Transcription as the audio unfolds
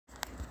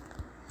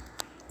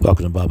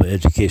Welcome to Bible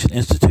Education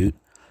Institute.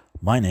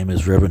 My name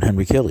is Reverend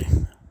Henry Kelly.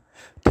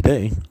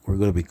 Today, we're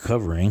going to be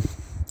covering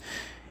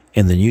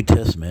in the New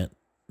Testament,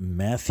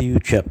 Matthew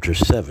chapter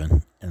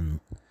 7,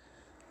 and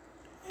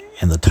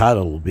the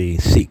title will be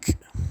Seek.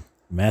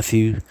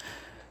 Matthew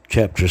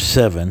chapter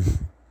 7,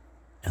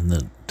 and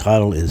the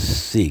title is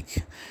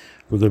Seek.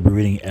 We're going to be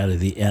reading out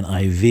of the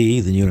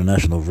NIV, the New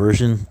International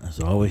Version. As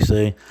I always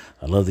say,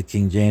 I love the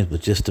King James,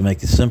 but just to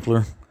make it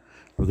simpler,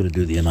 we're going to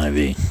do the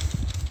NIV.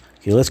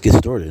 Okay, let's get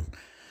started.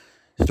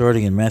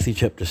 Starting in Matthew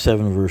chapter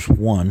 7, verse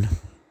 1,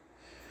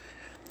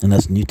 and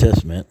that's New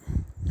Testament.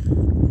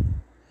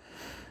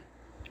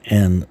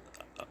 And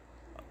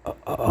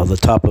the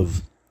top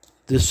of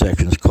this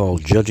section is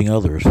called Judging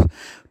Others.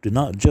 Do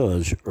not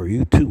judge, or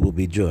you too will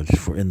be judged.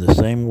 For in the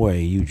same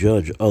way you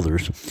judge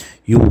others,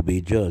 you will be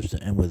judged.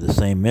 And with the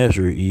same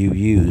measure you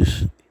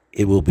use,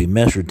 it will be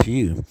measured to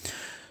you.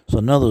 So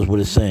in other words, what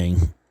it's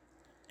saying,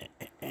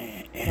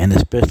 and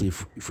especially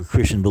for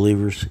Christian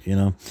believers,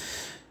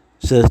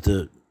 says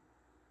to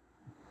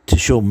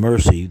show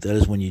mercy. That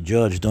is, when you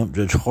judge, don't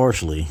judge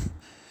harshly.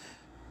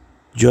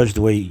 Judge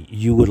the way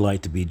you would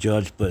like to be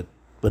judged. But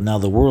now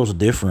the world's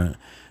different,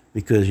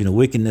 because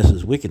wickedness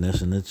is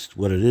wickedness, and it's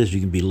what it is.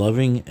 You can be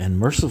loving and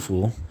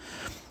merciful,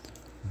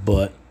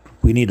 but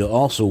we need to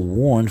also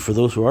warn, for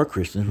those who are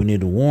Christians, we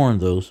need to warn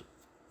those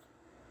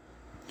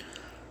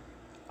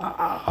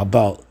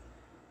about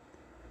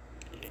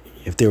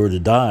if they were to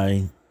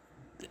die,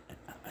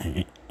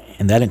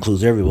 and that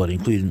includes everybody,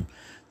 including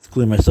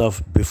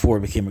myself. Before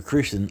I became a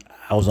Christian,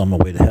 I was on my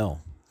way to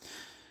hell,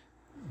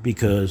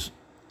 because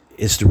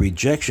it's the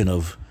rejection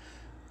of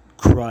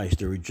Christ,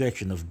 the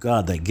rejection of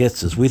God, that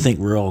gets us. We think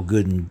we're all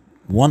good and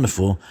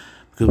wonderful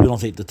because we don't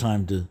take the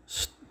time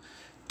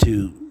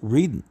to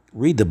read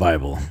the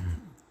Bible,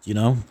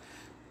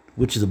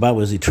 which is the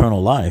Bible is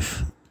eternal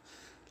life.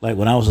 Like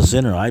when I was a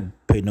sinner, I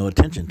paid no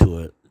attention to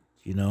it,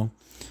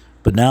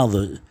 but now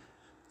the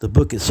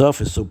book itself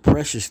is so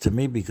precious to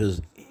me,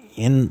 because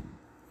in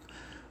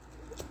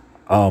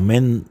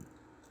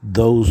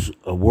those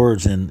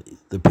words in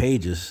the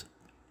pages,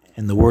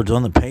 and the words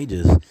on the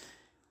pages,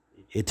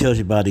 it tells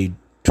you about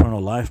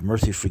eternal life,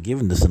 mercy,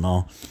 forgiveness, and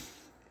all.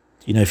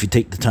 If you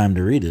take the time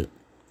to read it,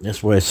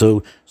 that's why.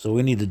 So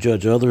we need to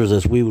judge others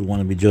as we would want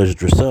to be judged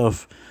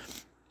yourself.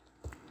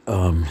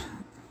 So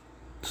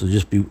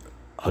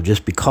I'll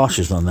just be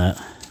cautious on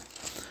that.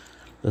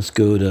 Let's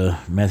go to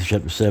Matthew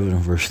chapter 7,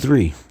 verse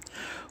 3.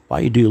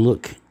 Why do you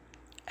look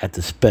at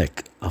the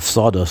speck of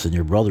sawdust in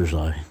your brother's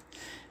eye,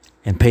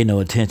 and pay no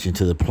attention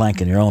to the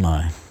plank in your own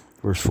eye?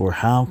 Verse 4,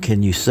 how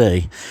can you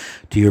say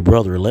to your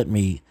brother, let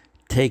me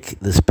take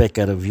the speck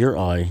out of your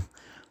eye,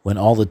 when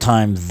all the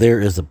time there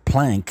is a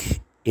plank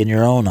in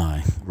your own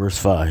eye? Verse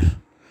 5.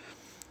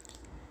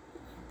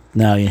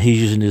 Now,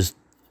 he's using this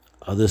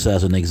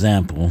as an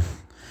example,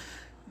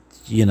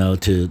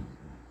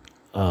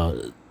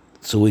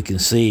 so we can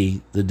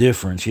see the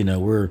difference.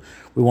 We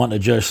want to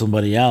judge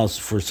somebody else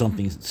for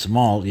something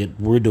small, yet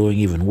we're doing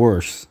even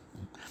worse.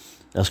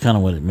 That's kind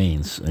of what it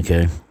means,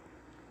 okay?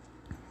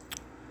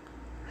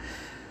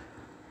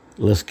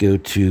 Let's go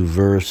to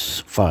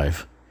verse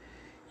 5.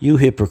 You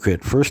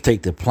hypocrite, first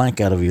take the plank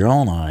out of your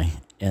own eye,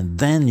 and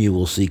then you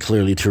will see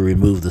clearly to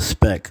remove the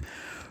speck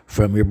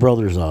from your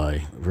brother's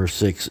eye. Verse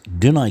 6.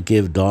 Do not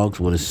give dogs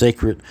what is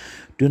sacred.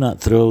 Do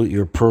not throw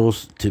your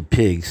pearls to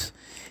pigs.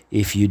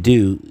 If you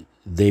do,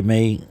 they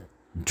may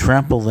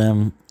trample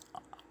them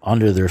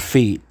under their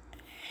feet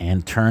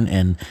and turn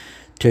and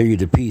tear you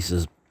to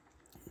pieces.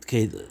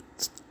 Okay,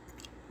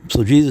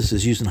 so Jesus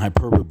is using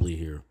hyperbole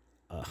here.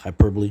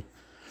 Hyperbole.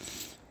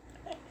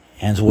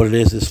 And so what it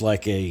is, it's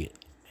like an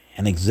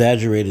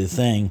exaggerated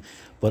thing,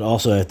 but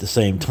also at the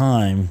same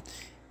time,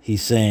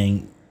 he's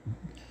saying,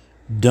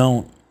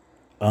 don't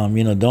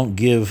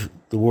give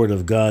the word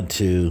of God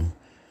to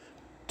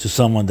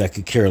someone that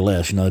could care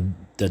less,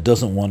 that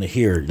doesn't want to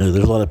hear it. There's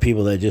a lot of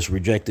people that just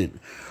reject it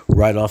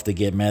right off. They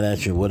get mad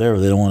at you, whatever.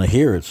 They don't want to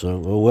hear it.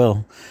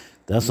 So,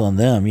 that's on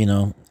them.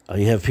 You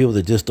have people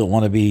that just don't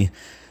want to be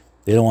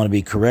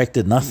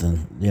corrected.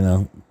 Nothing.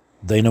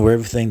 They know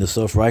everything. They're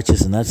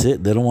self-righteous, and that's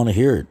it. They don't want to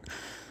hear it.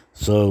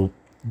 So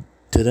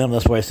to them,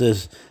 that's why it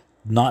says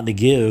not to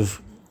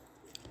give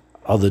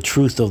the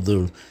truth of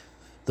the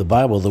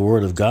Bible, the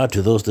Word of God,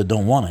 to those that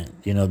don't want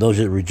it. Those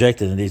that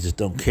reject it and they just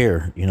don't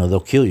care. They'll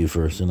kill you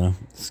first.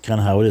 It's kind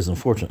of how it is,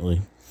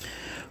 unfortunately.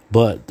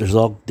 But there's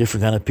all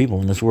different kind of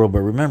people in this world. But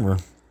remember,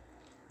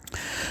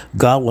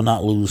 God will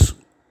not lose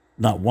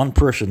not one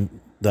person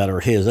that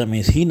are His. That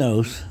means He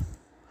knows.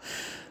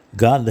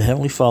 God, the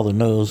Heavenly Father,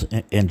 knows,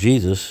 and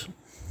Jesus,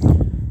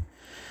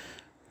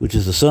 which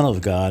is the Son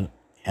of God,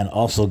 and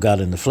also God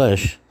in the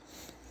flesh,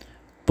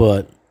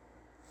 but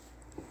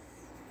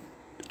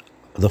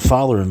the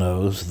Father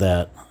knows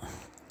that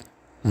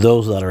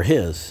those that are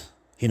His,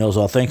 He knows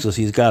all things because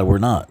He's God, we're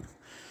not.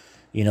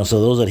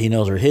 So those that He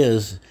knows are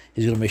His,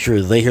 He's going to make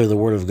sure they hear the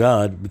Word of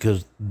God,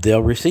 because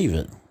they'll receive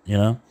it,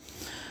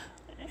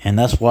 And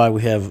that's why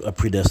we have a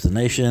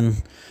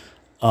predestination,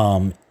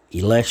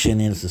 election,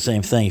 and it's the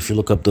same thing if you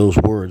look up those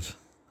words.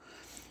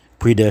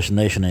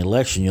 predestination and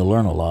election, you'll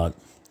learn a lot.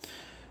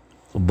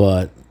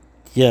 But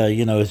yeah,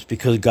 it's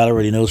because God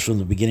already knows from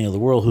the beginning of the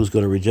world who's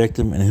going to reject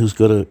him and who's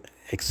going to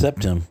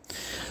accept him.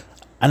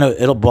 I know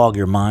it'll bog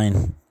your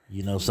mind,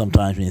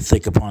 sometimes when you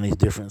think upon these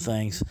different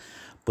things,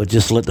 but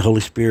just let the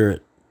Holy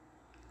Spirit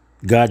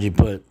guide you.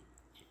 But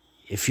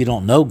if you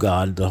don't know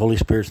God, the Holy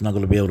Spirit's not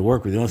going to be able to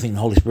work with you. The only thing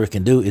the Holy Spirit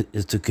can do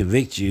is to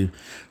convict you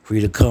for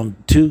you to come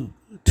to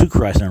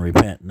Christ and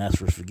repent and ask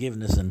for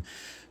forgiveness and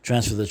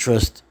transfer the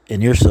trust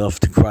in yourself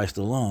to Christ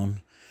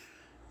alone,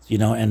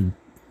 and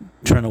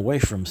turn away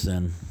from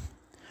sin.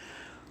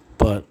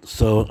 But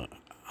so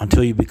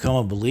until you become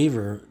a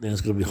believer, then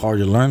it's going to be hard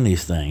to learn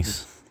these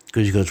things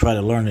because you're going to try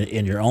to learn it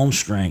in your own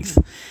strength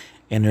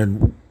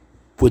and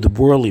with the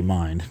worldly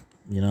mind,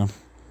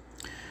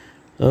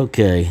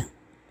 Okay,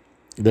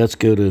 let's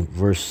go to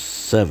verse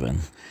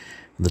 7.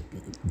 The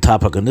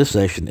topic on this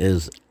section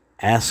is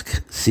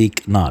ask,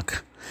 seek,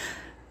 knock.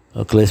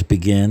 Okay, let's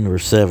begin.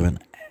 Verse 7.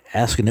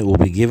 Ask and it will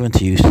be given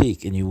to you.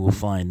 Seek and you will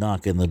find.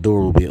 Knock and the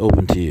door will be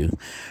open to you.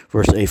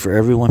 Verse 8. For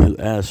everyone who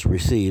asks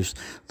receives.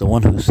 The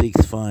one who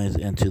seeks finds.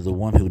 And to the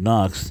one who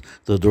knocks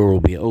the door will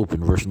be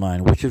open. Verse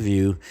 9. Which of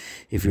you,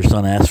 if your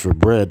son asks for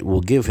bread,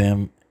 will give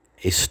him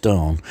a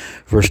stone?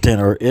 Verse 10.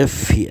 Or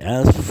if he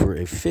asks for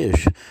a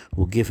fish,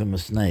 will give him a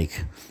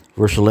snake?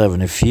 Verse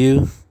 11. If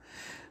you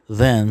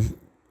then,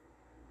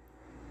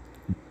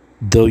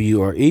 though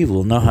you are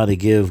evil, know how to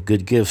give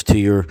good gifts to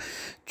your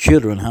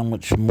children, how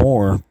much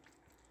more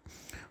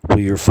will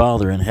your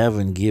Father in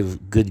heaven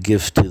give good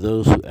gifts to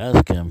those who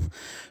ask him?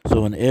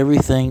 So in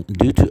everything,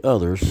 do to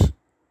others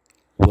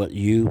what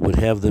you would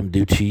have them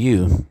do to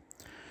you.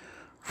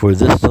 For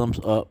this sums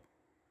up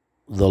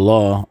the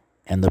law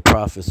and the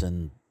prophets,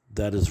 and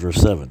that is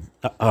verse 7.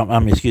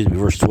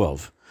 Verse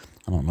 12.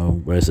 I don't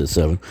know why I said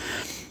 7.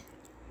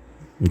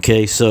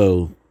 Okay,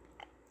 so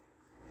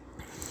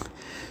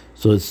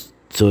it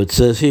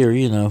says here,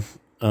 so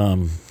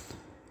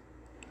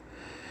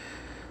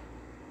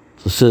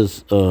it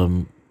says,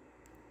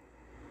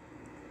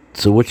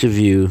 so which of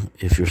you,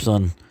 if your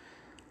son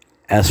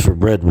asks for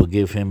bread, will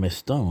give him a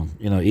stone?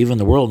 Even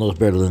the world knows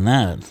better than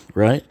that,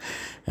 right?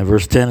 And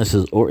verse 10, it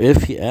says, or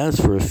if he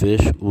asks for a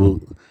fish, will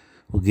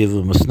give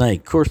him a snake.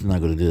 Of course they're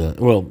not going to do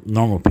that. Well,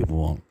 normal people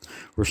won't.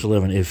 Verse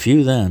 11, if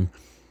you then,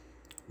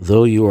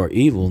 though you are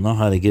evil, know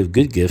how to give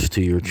good gifts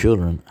to your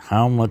children,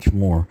 how much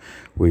more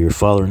will your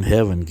Father in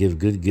heaven give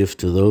good gifts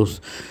to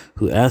those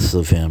who ask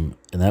of him?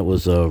 And that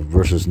was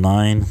verses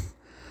 9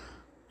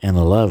 and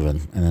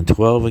 11. And then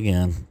 12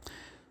 again.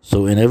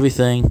 So in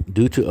everything,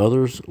 do to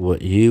others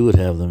what you would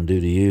have them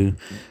do to you,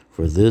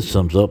 for this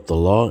sums up the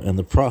law and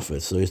the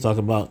prophets. So he's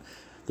talking about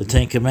the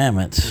Ten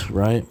Commandments,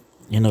 right?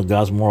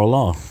 God's moral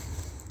law.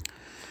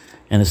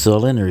 And it's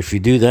all in there. If you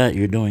do that,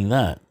 you're doing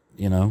that,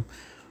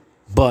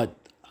 But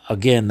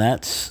again,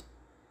 that's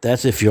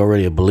if you're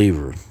already a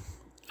believer,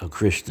 a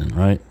Christian,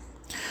 right?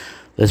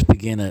 Let's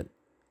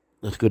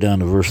go down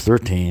to verse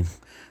 13.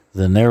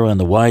 The narrow and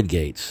the wide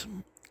gates.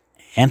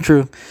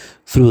 Enter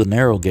through the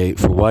narrow gate,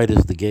 for wide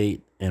is the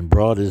gate, and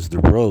broad is the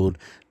road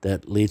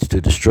that leads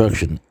to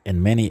destruction,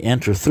 and many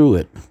enter through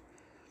it.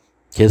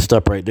 Let's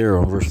stop right there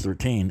on verse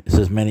 13. It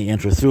says many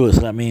enter through it,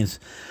 so that means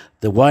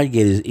the wide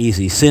gate is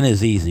easy. Sin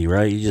is easy,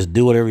 right? You just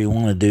do whatever you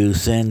want to do,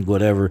 sin,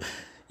 whatever.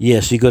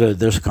 Yes,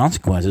 there's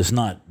consequences. It's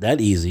not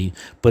that easy,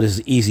 but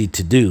it's easy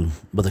to do.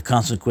 But the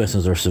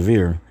consequences are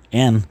severe.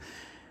 And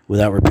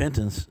without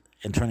repentance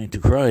and turning to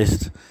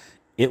Christ,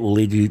 it will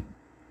lead you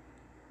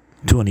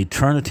to an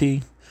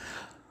eternity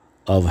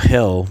of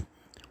hell,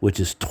 which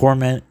is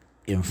torment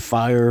in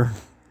fire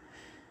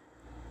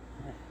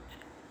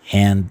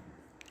and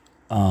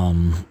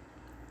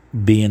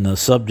being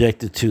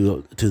subjected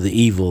to the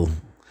evil.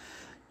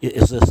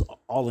 It's this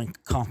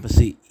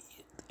all-encompassing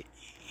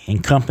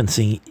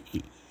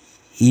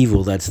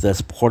evil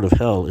that's part of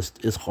hell.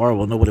 It's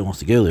horrible. Nobody wants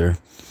to go there.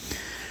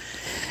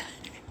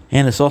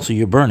 And it's also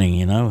you're burning,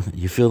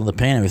 you feel the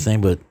pain and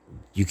everything, but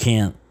you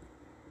can't.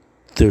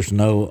 There's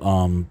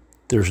no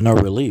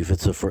relief.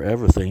 It's a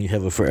forever thing. You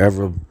have a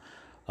forever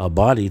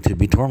body to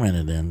be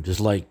tormented in. Just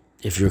like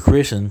if you're a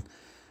Christian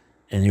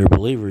and you're a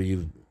believer,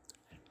 you've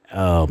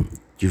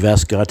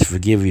asked God to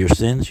forgive your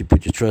sins. You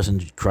put your trust in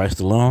Christ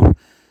alone,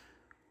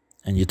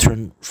 and you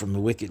turn from the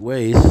wicked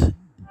ways.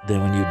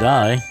 Then when you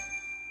die,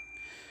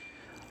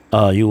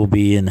 you will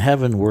be in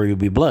heaven where you'll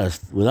be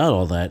blessed. Without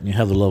all that, and you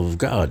have the love of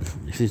God.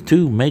 These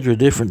two major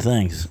different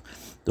things.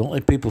 Don't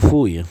let people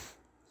fool you.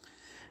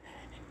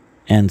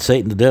 And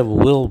Satan, the devil,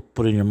 will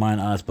put in your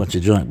mind, it's a bunch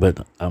of junk,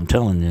 but I'm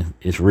telling you,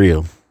 it's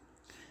real.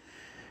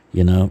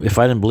 If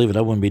I didn't believe it,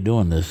 I wouldn't be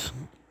doing this.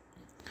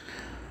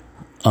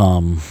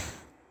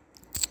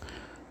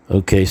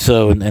 Okay,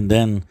 so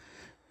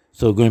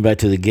going back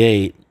to the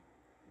gate,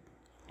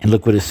 and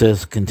look what it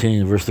says,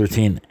 continuing verse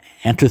 13,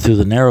 enter through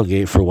the narrow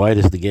gate, for wide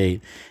is the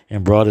gate,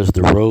 and broad is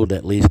the road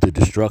that leads to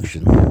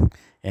destruction,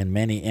 and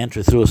many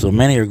enter through it. So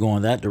many are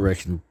going that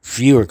direction,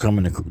 few are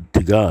coming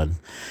to God.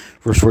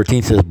 Verse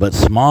 14 says, but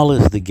small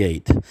is the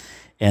gate,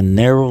 and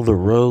narrow the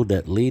road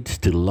that leads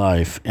to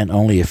life, and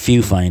only a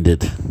few find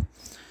it.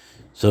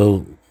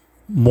 So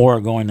more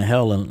are going to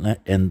hell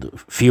and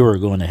fewer are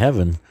going to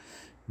heaven,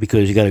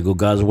 because you got to go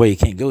God's way. You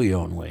can't go your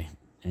own way,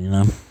 you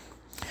know.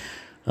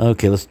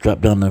 Okay, let's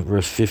drop down to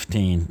verse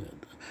 15.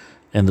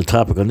 And the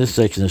topic on this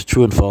section is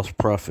true and false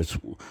prophets.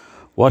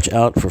 Watch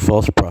out for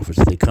false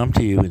prophets. They come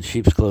to you in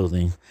sheep's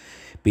clothing,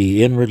 but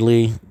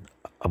inwardly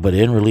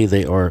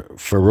they are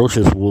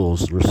ferocious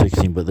wolves. Verse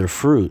 16. But their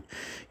fruit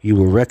you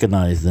will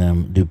recognize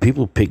them. Do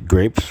people pick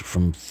grapes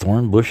from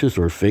thorn bushes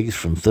or figs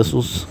from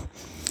thistles?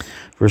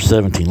 Verse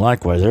 17.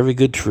 Likewise, every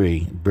good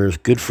tree bears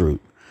good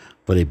fruit,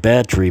 but a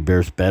bad tree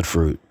bears bad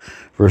fruit.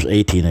 Verse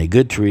 18. A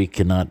good tree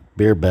cannot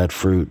bear bad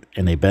fruit,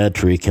 and a bad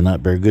tree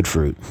cannot bear good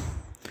fruit.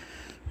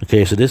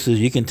 Okay, so this is,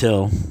 you can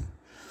tell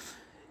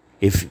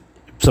if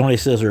somebody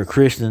says they're a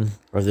Christian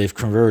or they've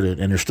converted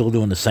and they're still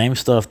doing the same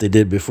stuff they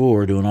did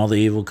before, doing all the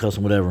evil,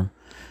 cussing, whatever,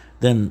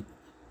 then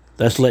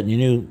that's letting you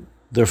know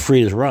their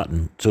fruit is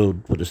rotten. So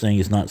what they're saying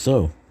is not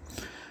so,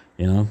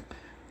 you know.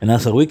 And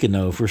that's how we can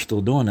know if we're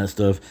still doing that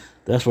stuff.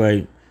 That's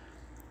why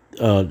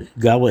God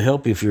will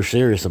help you if you're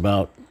serious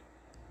about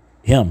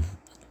Him,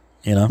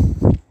 you know.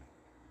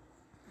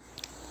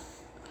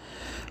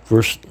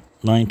 Verse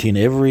 19,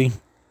 every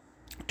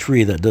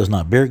tree that does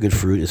not bear good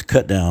fruit is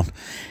cut down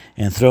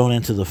and thrown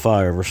into the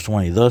fire. Verse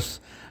 20, thus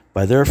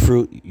by their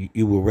fruit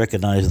you will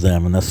recognize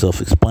them. And that's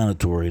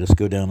self-explanatory. Let's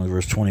go down to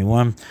verse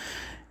 21.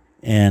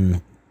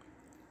 And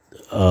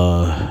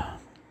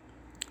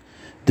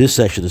this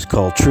section is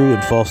called True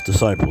and False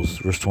Disciples.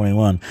 Verse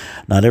 21,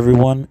 not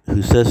everyone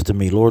who says to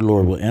me, Lord,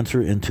 Lord, will enter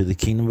into the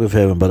kingdom of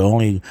heaven, but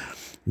only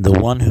the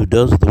one who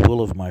does the will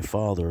of my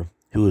Father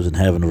who is in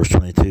heaven. Verse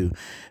 22,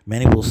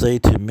 many will say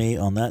to me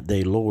on that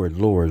day, Lord,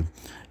 Lord,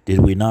 did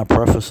we not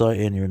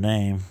prophesy in your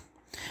name,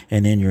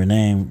 and in your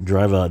name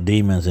drive out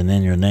demons, and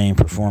in your name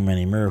perform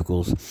many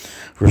miracles?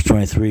 Verse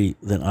 23,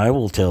 then I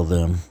will tell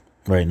them,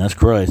 right, and that's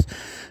Christ,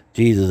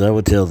 Jesus, I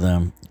will tell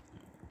them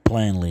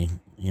plainly,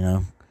 you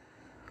know,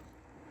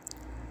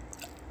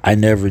 I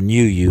never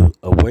knew you.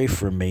 Away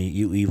from me,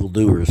 you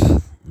evildoers.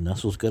 And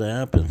that's what's going to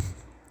happen.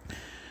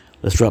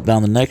 Let's drop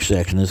down the next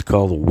section. It's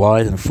called the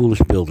wise and foolish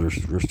builders.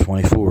 Verse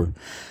 24.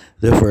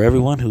 Therefore,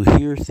 everyone who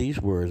hears these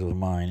words of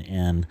mine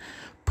and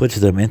puts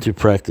them into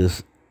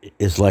practice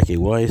is like a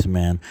wise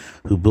man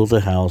who built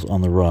a house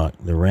on the rock.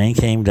 The rain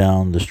came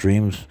down, the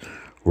streams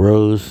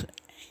rose,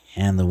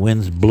 and the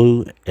winds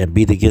blew and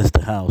beat against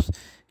the house.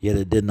 Yet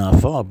it did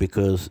not fall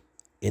because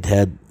it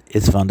had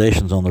its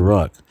foundations on the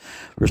rock.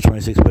 Verse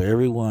 26, but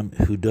everyone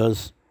who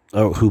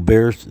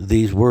bears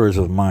these words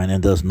of mine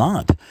and does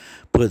not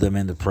put them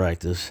into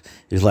practice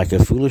is like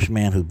a foolish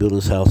man who built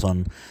his house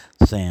on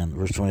sand.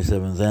 Verse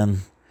 27,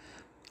 then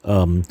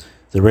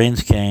the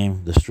rains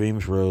came, the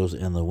streams rose,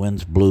 and the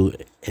winds blew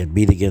and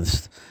beat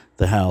against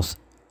the house,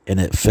 and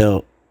it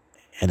fell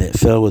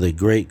with a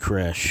great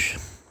crash.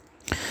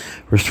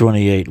 Verse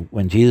 28,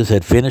 when Jesus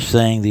had finished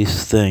saying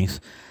these things,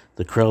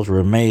 the crowds were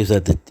amazed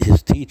at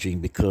his teaching,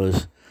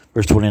 because,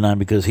 verse 29,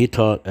 because he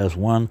taught as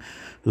one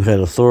who had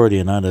authority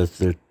and not as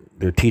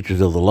their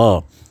teachers of the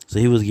law. So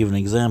he was giving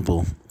an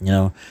example, you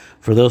know,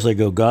 for those that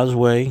go God's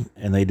way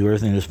and they do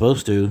everything they're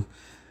supposed to,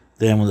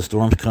 then when the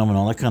storms come and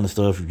all that kind of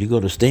stuff, you go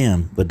to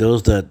stand. But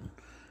those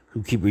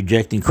who keep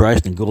rejecting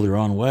Christ and go their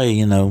own way,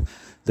 you know,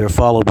 their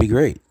fall will be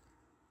great.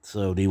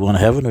 So do you want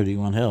heaven or do you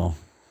want hell?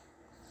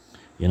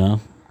 You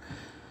know?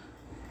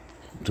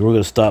 So we're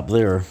going to stop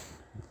there.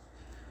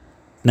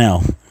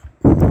 Now,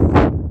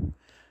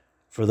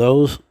 for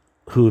those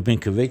who have been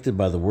convicted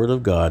by the word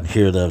of God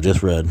here that I've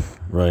just read,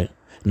 right?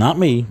 Not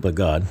me, but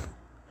God.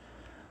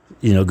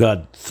 You know,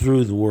 God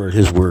through the word,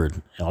 his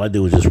word. All I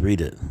do is just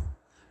read it.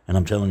 And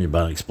I'm telling you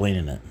about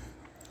explaining it.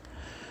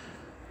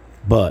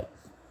 But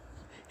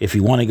if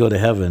you want to go to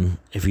heaven,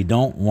 if you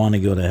don't want to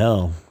go to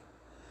hell,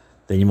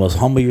 then you must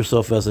humble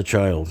yourself as a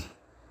child.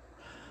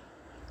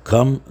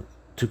 Come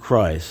to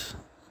Christ.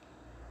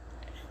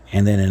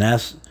 And then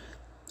ask,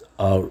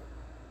 I'll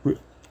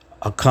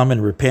come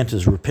in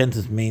repentance.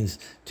 Repentance means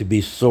to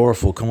be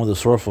sorrowful. Come with a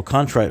sorrowful,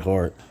 contrite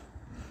heart.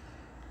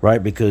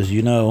 Right? Because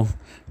you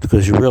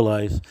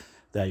realize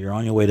that you're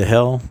on your way to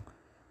hell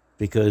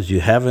because you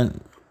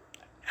haven't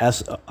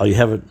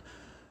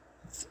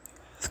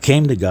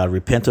came to God,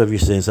 repent of your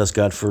sins, ask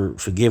God for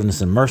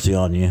forgiveness and mercy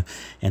on you,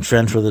 and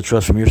transfer the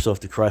trust from yourself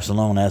to Christ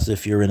alone, as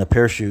if you're in a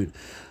parachute,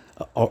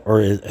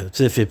 or as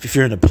if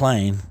you're in a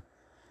plane,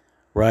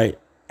 right?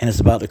 And it's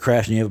about to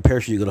crash, and you have a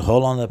parachute. You got to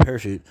hold on to that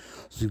parachute,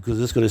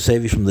 because it's going to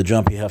save you from the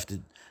jump you have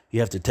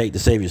to take to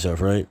save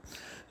yourself, right?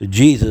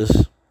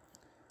 Jesus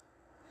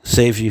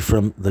saves you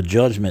from the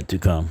judgment to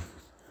come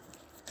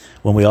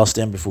when we all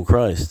stand before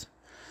Christ.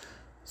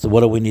 So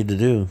what do we need to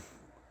do?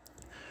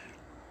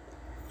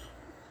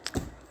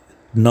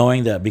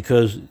 Knowing that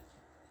because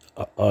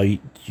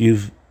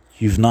you've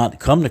not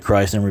come to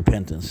Christ in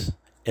repentance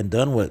and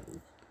done what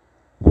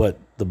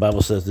the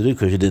Bible says to do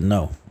because you didn't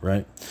know,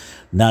 right?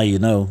 Now you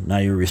know. Now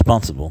you're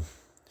responsible.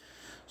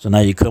 So now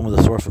you come with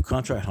a sorrowful,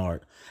 contrite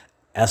heart.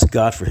 Ask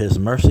God for his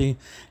mercy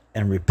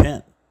and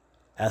repent.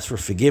 Ask for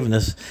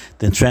forgiveness.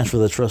 Then transfer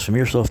the trust from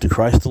yourself to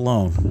Christ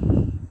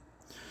alone.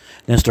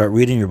 Then start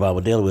reading your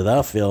Bible daily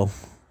without fail.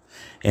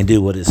 and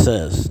do what it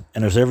says.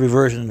 And there's every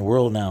version in the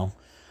world now.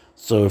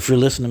 So if you're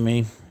listening to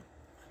me,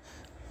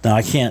 now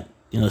I can't,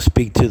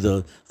 speak to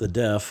the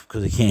deaf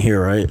because they can't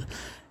hear, right?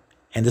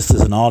 And this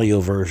is an audio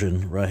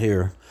version right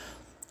here.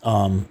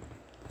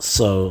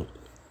 So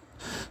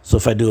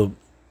if I do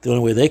the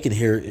only way they can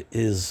hear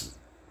is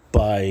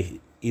by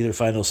either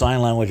if I know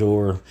sign language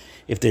or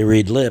if they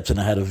read lips, and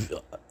I had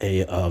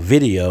a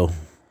video,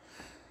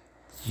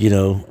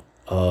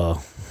 where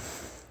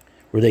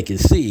they can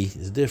see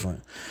is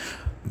different.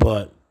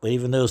 But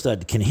even those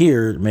that can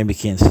hear maybe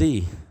can't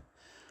see,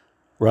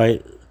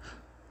 right?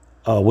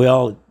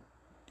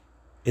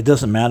 It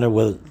doesn't matter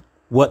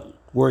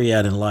where you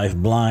at in life,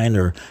 blind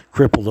or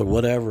crippled or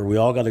whatever. We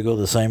all got to go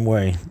the same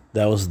way.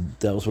 That was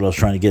what I was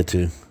trying to get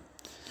to,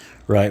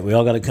 right? We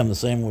all got to come the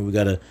same way. We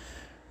got to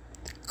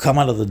come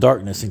out of the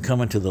darkness and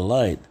come into the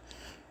light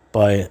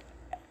by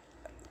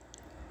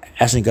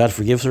asking God to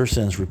forgive us our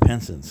sins,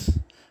 repentance.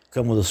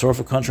 Come with a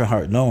sorrowful, contrite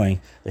heart,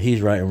 knowing that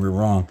He's right and we're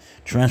wrong,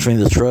 transferring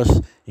the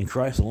trust in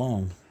Christ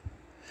alone,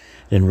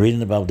 and reading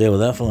the Bible day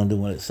without failing,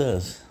 doing what it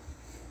says,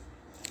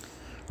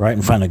 right?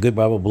 And find a good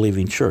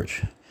Bible-believing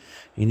church.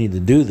 You need to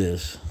do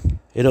this.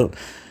 You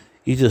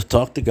just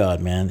talk to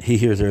God, man. He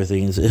hears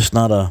everything. It's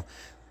not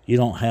you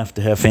don't have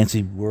to have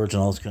fancy words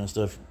and all this kind of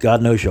stuff.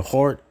 God knows your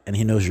heart and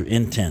He knows your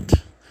intent.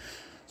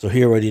 So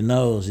He already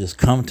knows. Just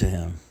come to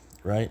Him,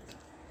 right?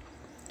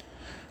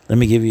 Let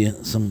me give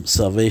you some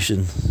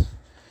salvation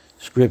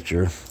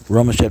scripture.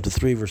 Romans chapter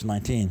 3, verse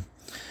 19.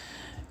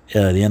 The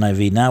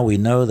NIV, now we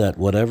know that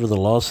whatever the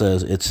law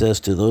says, it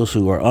says to those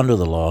who are under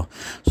the law,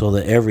 so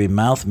that every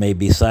mouth may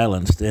be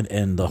silenced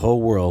and the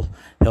whole world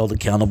held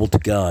accountable to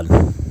God.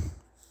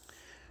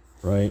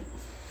 Right?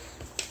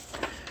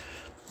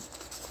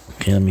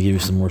 Okay, let me give you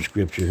some more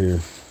scripture here.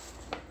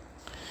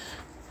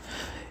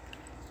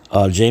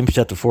 James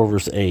chapter 4,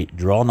 verse 8,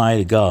 draw nigh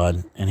to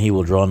God, and He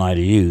will draw nigh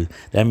to you.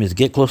 That means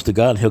get close to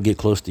God, and He'll get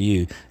close to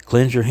you.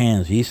 Cleanse your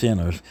hands, ye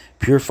sinners.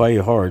 Purify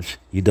your hearts,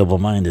 ye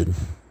double-minded.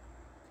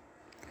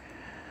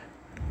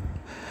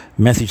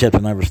 Matthew chapter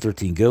 9, verse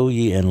 13, go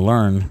ye and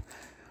learn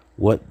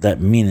what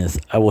that meaneth.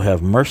 I will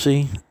have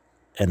mercy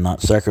and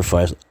not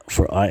sacrifice,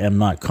 for I am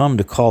not come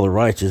to call the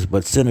righteous,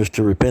 but sinners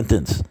to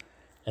repentance.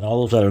 And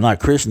all those that are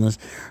not Christians,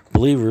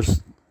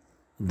 believers,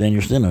 then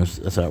you're sinners.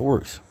 That's how it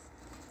works.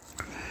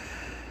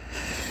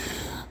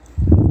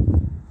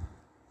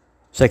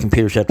 2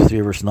 Peter chapter 3,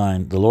 verse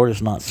 9, the Lord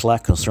is not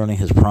slack concerning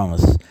His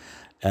promise,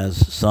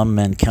 as some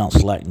men count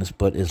slackness,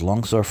 but is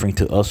longsuffering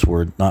to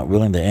usward, not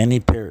willing that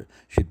any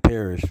should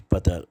perish,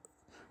 but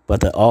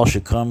that all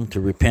should come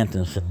to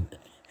repentance.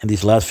 And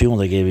these last few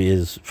ones I gave you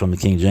is from the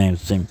King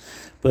James.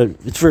 But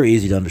it's very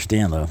easy to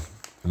understand, though,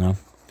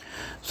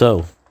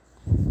 So,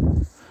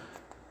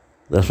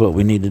 that's what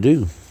we need to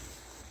do.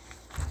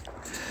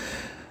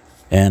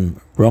 And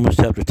Romans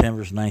chapter 10,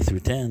 verse 9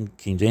 through 10,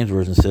 King James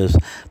Version says,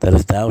 that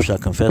if thou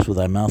shalt confess with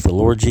thy mouth the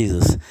Lord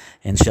Jesus,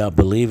 and shalt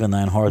believe in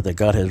thine heart that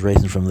God has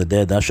raised Him from the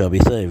dead, thou shalt be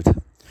saved.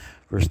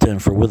 Verse 10,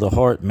 for with the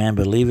heart man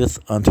believeth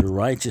unto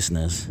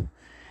righteousness,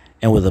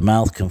 and with the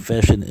mouth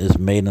confession is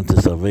made unto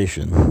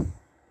salvation.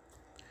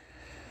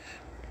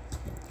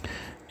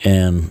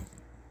 And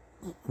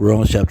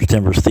Romans chapter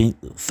 10, verse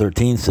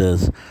 13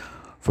 says,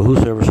 for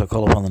whosoever shall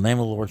call upon the name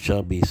of the Lord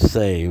shall be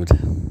saved.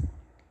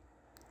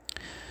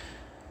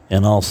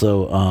 And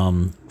also,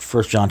 1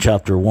 John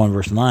chapter 1,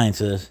 verse 9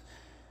 says,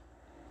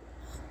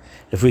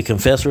 if we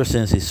confess our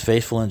sins, He's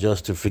faithful and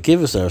just to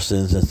forgive us our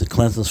sins and to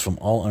cleanse us from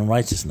all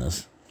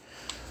unrighteousness.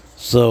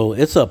 So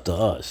it's up to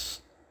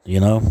us,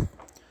 And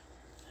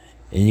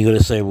you're going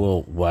to say,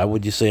 well, why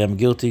would you say I'm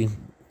guilty?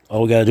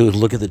 All we got to do is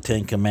look at the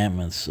 10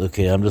 Commandments.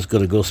 Okay, I'm just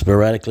going to go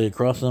sporadically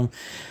across them.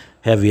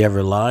 Have you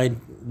ever lied?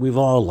 We've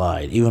all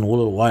lied, even a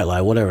little white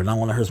lie, whatever. Not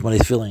want to hurt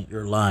somebody's feeling,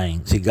 you're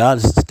lying. See,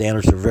 God's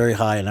standards are very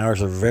high and ours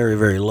are very,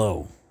 very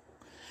low.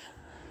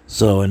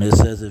 So, and it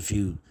says if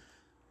you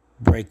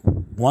break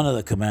one of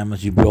the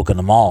commandments, you've broken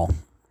them all,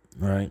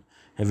 right?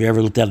 Have you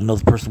ever looked at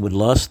another person with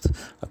lust?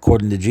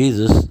 According to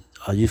Jesus,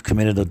 you've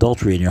committed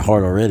adultery in your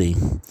heart already.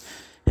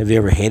 Have you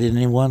ever hated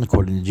anyone?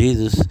 According to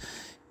Jesus,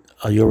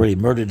 you already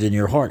murdered in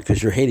your heart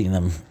because you're hating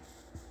them.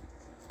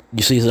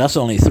 You see, that's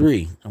only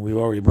 3, and we've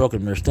already broken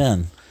them. There's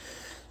 10.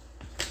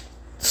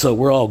 So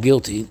we're all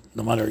guilty,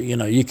 no matter,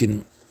 you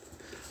can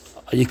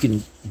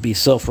be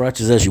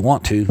self-righteous as you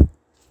want to,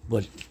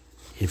 but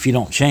if you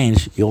don't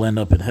change, you'll end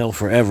up in hell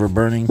forever,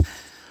 burning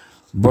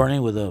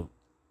with a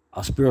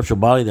spiritual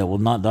body that will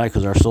not die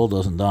because our soul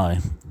doesn't die.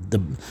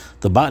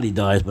 The body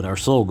dies, but our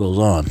soul goes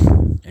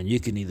on, and you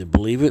can either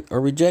believe it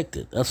or reject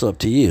it. That's up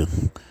to you.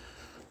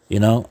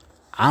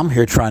 I'm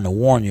here trying to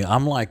warn you.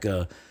 I'm like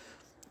a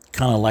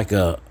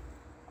conductor,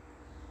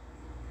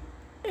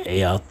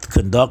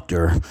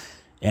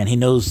 and he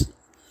knows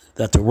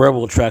that the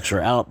railroad tracks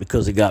are out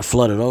because it got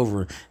flooded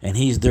over, and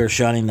he's there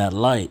shining that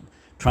light,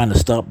 trying to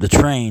stop the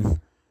train,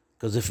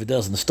 because if it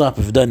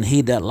doesn't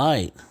heed that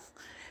light,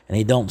 and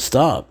he don't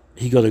stop,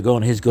 he's going to go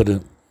and he's going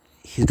to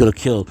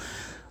kill,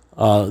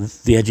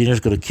 the engineer's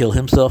going to kill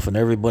himself and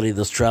everybody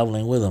that's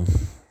traveling with him,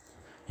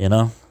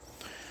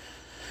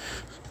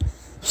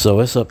 So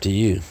it's up to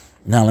you.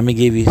 Now, let me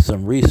give you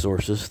some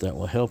resources that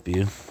will help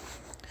you.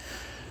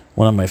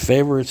 One of my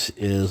favorites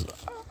is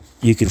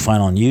you can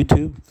find on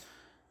YouTube,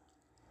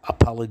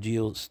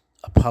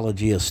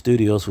 Apologia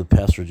Studios with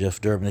Pastor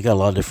Jeff Durbin. They got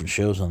a lot of different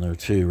shows on there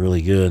too,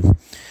 really good.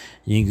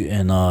 They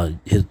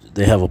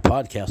have a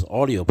podcast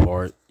audio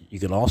part you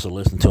can also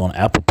listen to on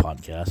Apple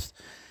Podcasts.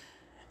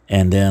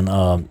 And then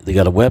they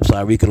got a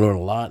website where you can learn a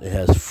lot. It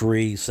has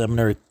free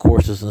seminary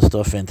courses and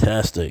stuff,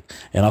 fantastic,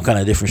 and all kind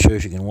of different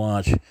shows you can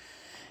watch.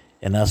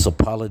 And that's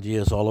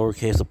Apologia, it's all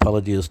lowercase,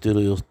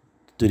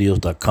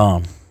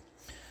 apologiastudios.com.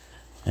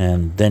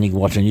 And then you can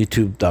watch on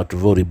YouTube Dr.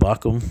 Vodi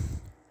Bakum,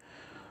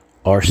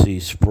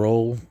 R.C.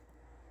 Sproul.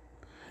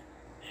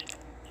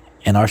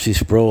 And R.C.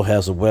 Sproul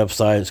has a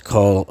website. It's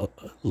called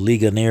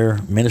Ligonier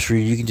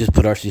Ministry. You can just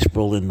put R.C.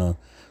 Sproul in the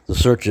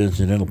search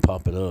engine and it'll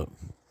pop it up.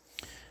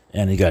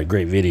 And he got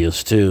great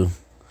videos too.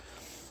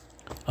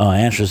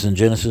 Answers in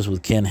Genesis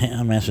with Ken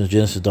Ham,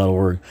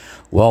 answersingenesis.org.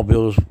 Wall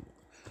Builders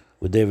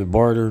with David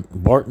Barton,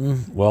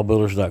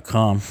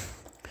 wallbuilders.com.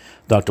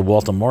 Dr.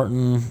 Walter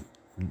Martin,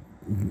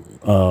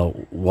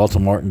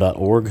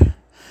 waltermartin.org.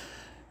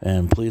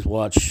 And please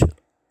watch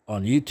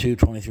on YouTube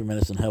 23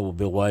 Minutes in Hell with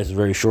Bill Wise. It's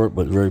very short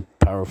but very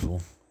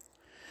powerful.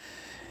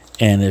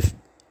 And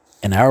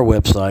our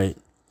website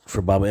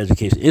for Bible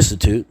Education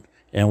Institute,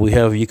 and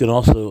you can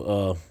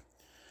also,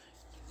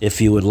 if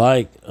you would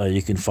like,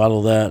 you can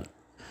follow that,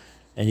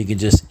 and you can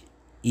just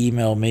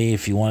email me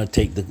if you want to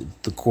take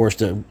the course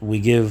that we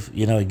give.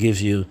 It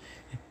gives you,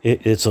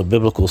 it's a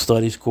biblical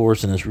studies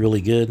course, and it's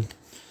really good.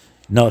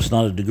 No, it's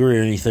not a degree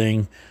or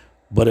anything,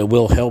 but it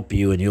will help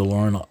you, and you'll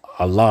learn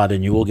a lot,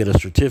 and you will get a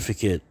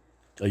certificate,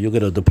 or you'll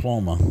get a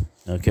diploma,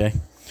 okay?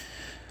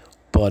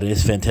 But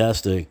it's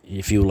fantastic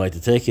if you would like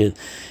to take it,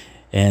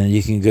 and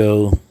you can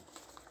go,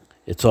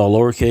 it's all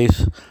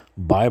lowercase,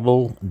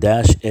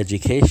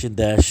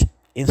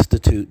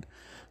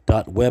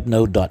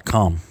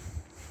 Bible-education-institute.webnode.com.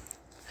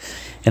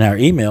 And our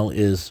email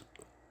is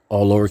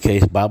all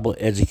lowercase,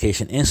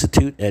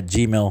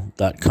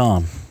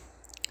 BibleEducationInstitute@gmail.com.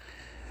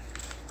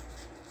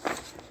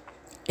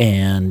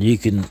 And you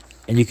can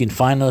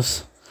find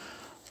us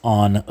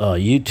on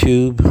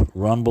YouTube,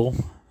 Rumble,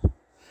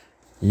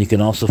 and you can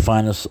also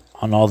find us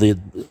on all the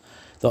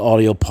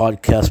audio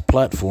podcast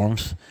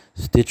platforms: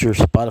 Stitcher,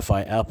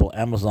 Spotify, Apple,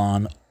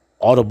 Amazon,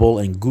 Audible,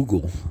 and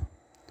Google.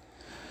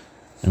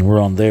 And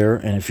we're on there.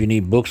 And if you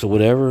need books or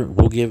whatever,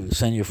 we'll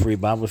send you a free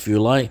Bible if you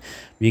like.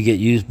 You get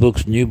used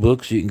books, new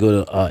books. You can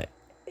go to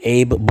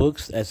Abe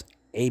Books. That's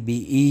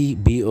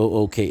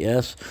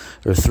ABEBOOKS,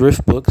 or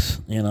Thrift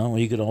Books. You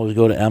can always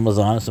go to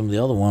Amazon and some of the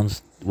other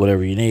ones,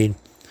 whatever you need.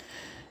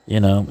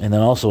 And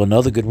then also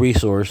another good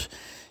resource,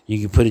 you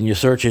can put in your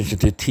search engine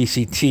to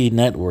TCT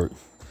Network,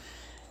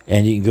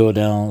 and you can go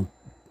down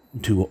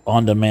to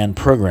on-demand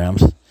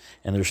programs,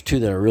 and there's two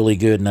that are really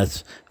good, and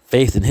that's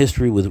Faith and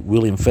History with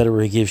William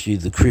Federer. He gives you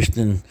the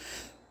Christian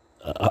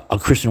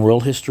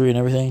world history and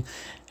everything,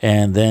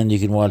 and then you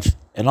can watch,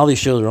 and all these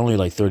shows are only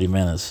like 30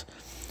 minutes,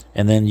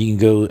 and then you can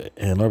go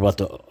and learn about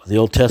the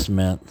Old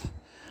Testament,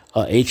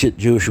 Ancient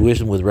Jewish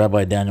Wisdom with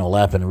Rabbi Daniel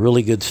Lapin,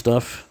 really good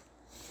stuff.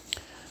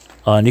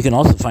 And you can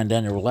also find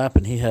Daniel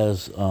Lapin.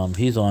 He's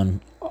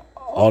on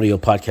audio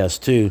podcasts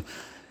too,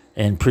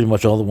 and pretty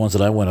much all the ones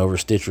that I went over,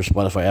 Stitcher,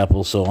 Spotify,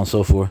 Apple, so on and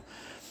so forth.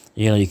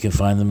 You can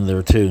find them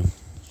there too.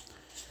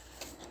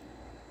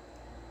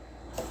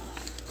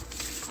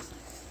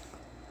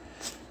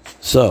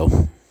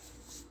 So,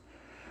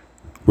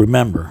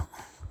 remember,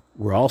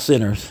 we're all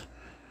sinners.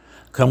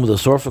 Come with a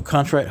sorrowful,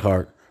 contrite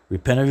heart.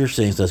 Repent of your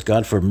sins. Ask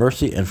God for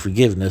mercy and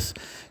forgiveness.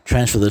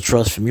 Transfer the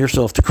trust from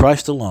yourself to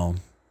Christ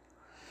alone.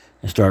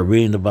 And start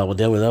reading the Bible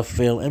daily without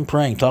fail and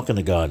praying, talking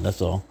to God.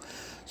 That's all.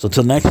 So,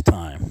 till next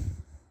time.